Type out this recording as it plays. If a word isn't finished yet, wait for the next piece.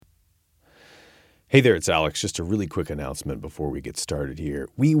Hey there, it's Alex. Just a really quick announcement before we get started here.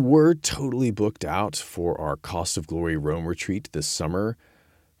 We were totally booked out for our Cost of Glory Rome retreat this summer,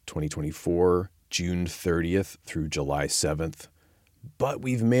 2024, June 30th through July 7th. But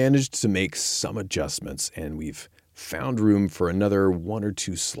we've managed to make some adjustments and we've found room for another 1 or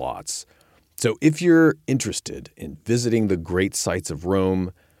 2 slots. So if you're interested in visiting the great sights of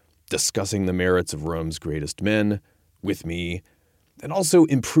Rome, discussing the merits of Rome's greatest men with me, and also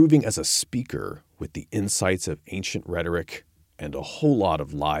improving as a speaker with the insights of ancient rhetoric and a whole lot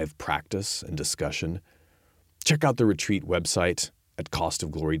of live practice and discussion, check out the retreat website at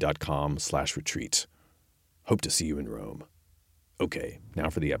costofglory.com/retreat. Hope to see you in Rome. Okay,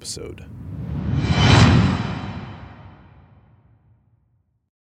 now for the episode.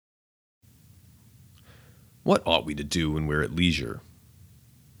 What ought we to do when we're at leisure?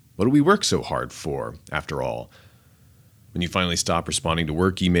 What do we work so hard for, after all? When you finally stop responding to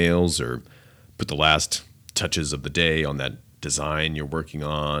work emails or put the last touches of the day on that design you're working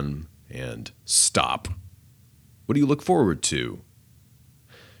on and stop, what do you look forward to?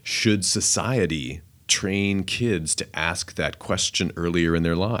 Should society train kids to ask that question earlier in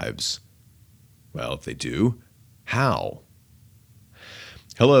their lives? Well, if they do, how?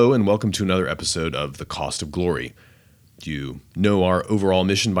 Hello, and welcome to another episode of The Cost of Glory. You know our overall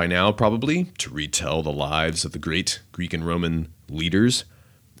mission by now, probably, to retell the lives of the great Greek and Roman leaders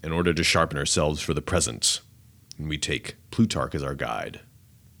in order to sharpen ourselves for the present. And we take Plutarch as our guide.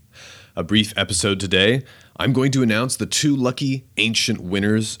 A brief episode today. I'm going to announce the 2 lucky ancient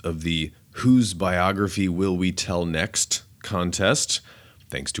winners of the Whose Biography Will We Tell Next contest.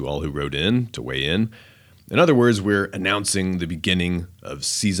 Thanks to all who wrote in to weigh in. In other words, we're announcing the beginning of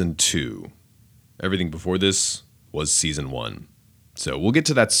Season 2. Everything before this was Season 1. So we'll get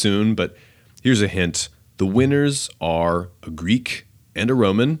to that soon, but here's a hint. The winners are a Greek and a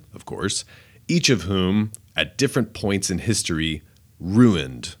Roman, of course, each of whom, at different points in history,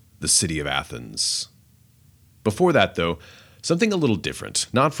 ruined the city of Athens. Before that, though, something a little different,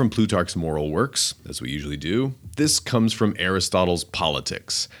 not from Plutarch's moral works, as we usually do. This comes from Aristotle's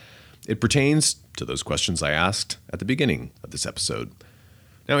Politics. It pertains to those questions I asked at the beginning of this episode.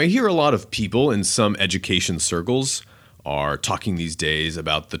 Now, I hear a lot of people in some education circles are talking these days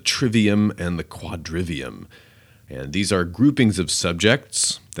about the Trivium and the Quadrivium. And these are groupings of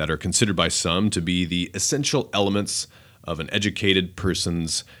subjects that are considered by some to be the essential elements of an educated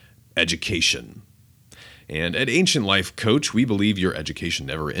person's education. And at Ancient Life Coach, we believe your education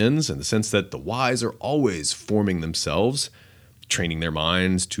never ends in the sense that the wise are always forming themselves, training their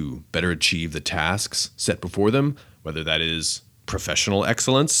minds to better achieve the tasks set before them, whether that is professional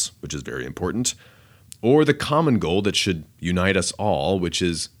excellence, which is very important, or the common goal that should unite us all, which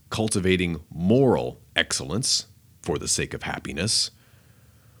is cultivating moral excellence for the sake of happiness.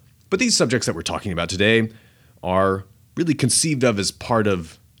 But these subjects that we're talking about today are really conceived of as part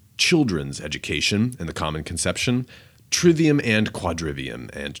of children's education in the common conception, trivium and quadrivium.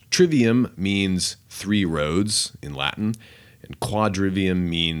 And trivium means 3 roads in Latin, and quadrivium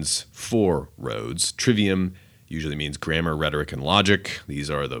means 4 roads. Trivium usually means grammar, rhetoric, and logic. These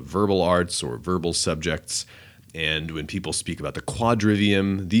are the verbal arts or verbal subjects. And when people speak about the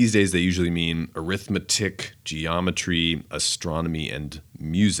quadrivium, these days they usually mean arithmetic, geometry, astronomy, and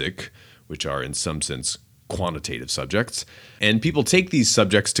music, which are in some sense quantitative subjects. And people take these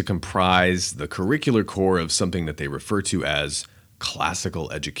subjects to comprise the curricular core of something that they refer to as classical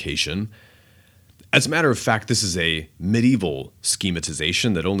education. As a matter of fact, this is a medieval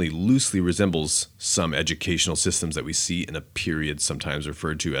schematization that only loosely resembles some educational systems that we see in a period sometimes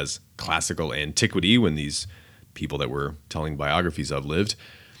referred to as classical antiquity, when these people that we're telling biographies of lived.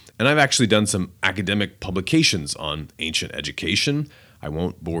 And I've actually done some academic publications on ancient education. I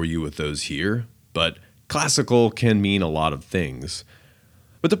won't bore you with those here, but classical can mean a lot of things.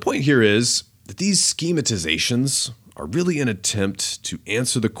 But the point here is that these schematizations are really an attempt to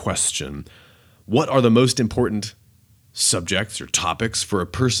answer the question, what are the most important subjects or topics for a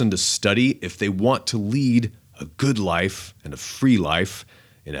person to study if they want to lead a good life and a free life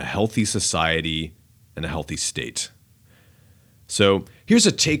in a healthy society and a healthy state? So here's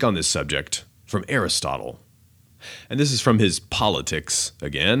a take on this subject from Aristotle. And this is from his Politics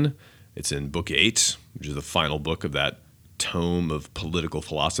again. It's in Book 8, which is the final book of that tome of political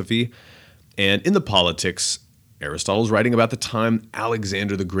philosophy. And in the Politics, Aristotle's writing about the time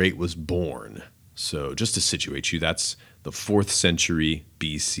Alexander the Great was born. So just to situate you, that's the 4th century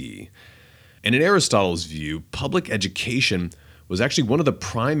BC. And in Aristotle's view, public education was actually one of the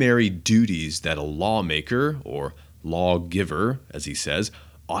primary duties that a lawmaker, or lawgiver, as he says,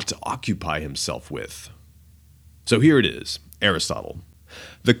 ought to occupy himself with. So here it is, Aristotle.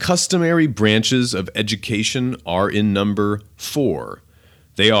 The customary branches of education are in number 4.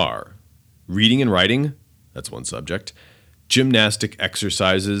 They are reading and writing, that's one subject, gymnastic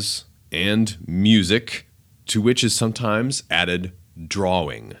exercises, and music, to which is sometimes added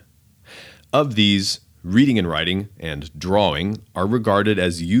drawing. Of these, reading and writing and drawing are regarded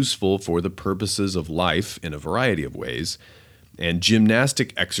as useful for the purposes of life in a variety of ways, and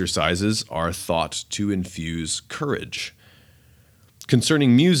gymnastic exercises are thought to infuse courage.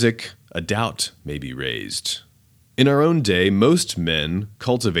 Concerning music, a doubt may be raised. In our own day, most men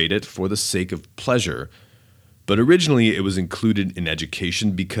cultivate it for the sake of pleasure, but originally it was included in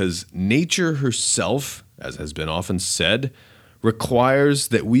education because nature herself, as has been often said, requires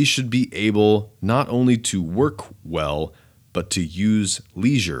that we should be able not only to work well, but to use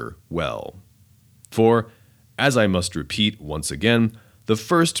leisure well. For, as I must repeat once again, the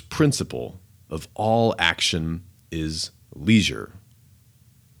first principle of all action is leisure.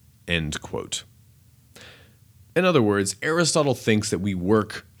 End quote. In other words, Aristotle thinks that we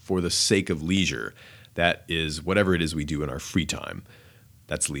work for the sake of leisure. That is, whatever it is we do in our free time.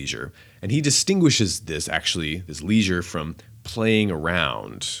 That's leisure. And he distinguishes this leisure, from playing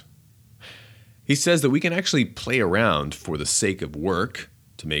around. He says that we can actually play around for the sake of work,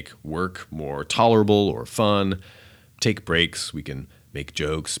 to make work more tolerable or fun. Take breaks, we can make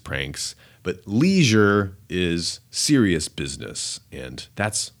jokes, pranks. But leisure is serious business, and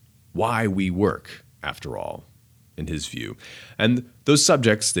that's why we work, after all, in his view. And those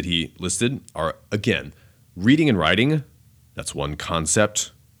subjects that he listed are, again, reading and writing, that's one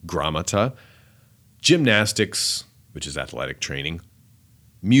concept, grammata, gymnastics, which is athletic training,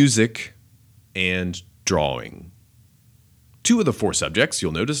 music, and drawing. 2 of the 4 subjects,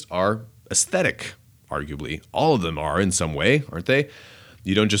 you'll notice, are aesthetic, arguably. All of them are in some way, aren't they?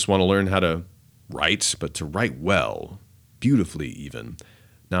 You don't just want to learn how to write, but to write well, beautifully even.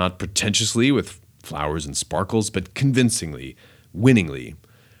 Not pretentiously with flowers and sparkles, but convincingly, winningly.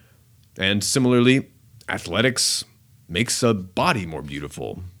 And similarly, athletics makes a body more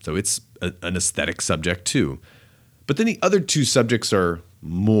beautiful, so it's an aesthetic subject too. But then the other 2 subjects are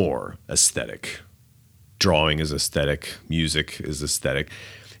more aesthetic. Drawing is aesthetic, music is aesthetic.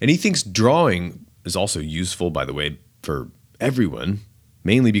 And he thinks drawing is also useful, by the way, for everyone,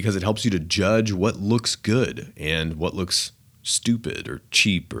 mainly because it helps you to judge what looks good and what looks stupid or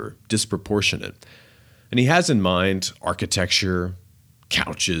cheap or disproportionate. And he has in mind architecture,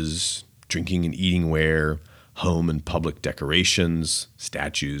 couches, drinking and eating ware, home and public decorations,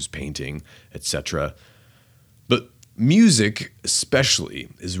 statues, painting, etc. But music especially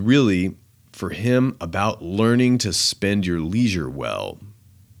is really, for him, about learning to spend your leisure well.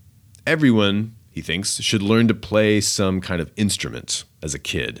 Everyone, he thinks, should learn to play some kind of instrument as a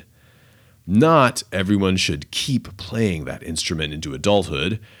kid. Not everyone should keep playing that instrument into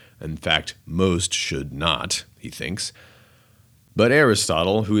adulthood. In fact, most should not, he thinks. But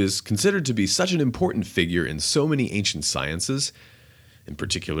Aristotle, who is considered to be such an important figure in so many ancient sciences, in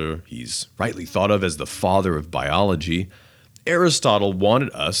particular, he's rightly thought of as the father of biology, Aristotle wanted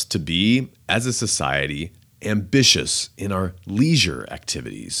us to be, as a society, ambitious in our leisure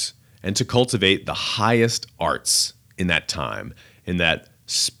activities and to cultivate the highest arts in that time, in that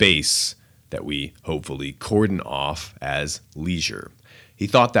space that we hopefully cordon off as leisure. He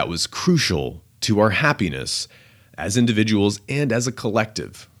thought that was crucial to our happiness as individuals and as a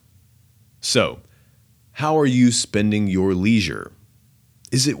collective. So, how are you spending your leisure?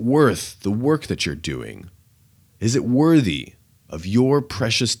 Is it worth the work that you're doing? Is it worthy of your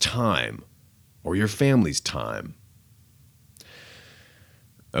precious time or your family's time?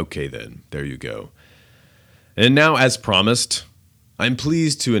 Okay then, there you go. And now, as promised, I'm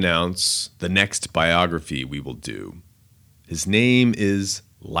pleased to announce the next biography we will do. His name is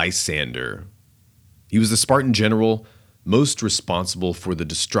Lysander. He was the Spartan general most responsible for the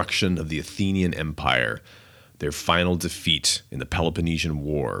destruction of the Athenian Empire, their final defeat in the Peloponnesian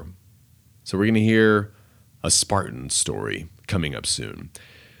War. So we're going to hear a Spartan story coming up soon.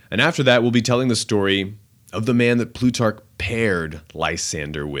 And after that, we'll be telling the story of the man that Plutarch paired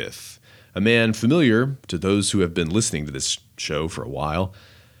Lysander with, a man familiar to those who have been listening to this show for a while.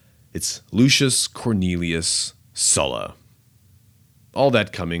 It's Lucius Cornelius Sulla. All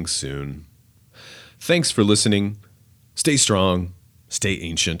that coming soon. Thanks for listening. Stay strong, stay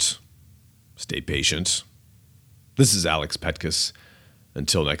ancient, stay patient. This is Alex Petkus.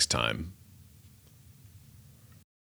 Until next time.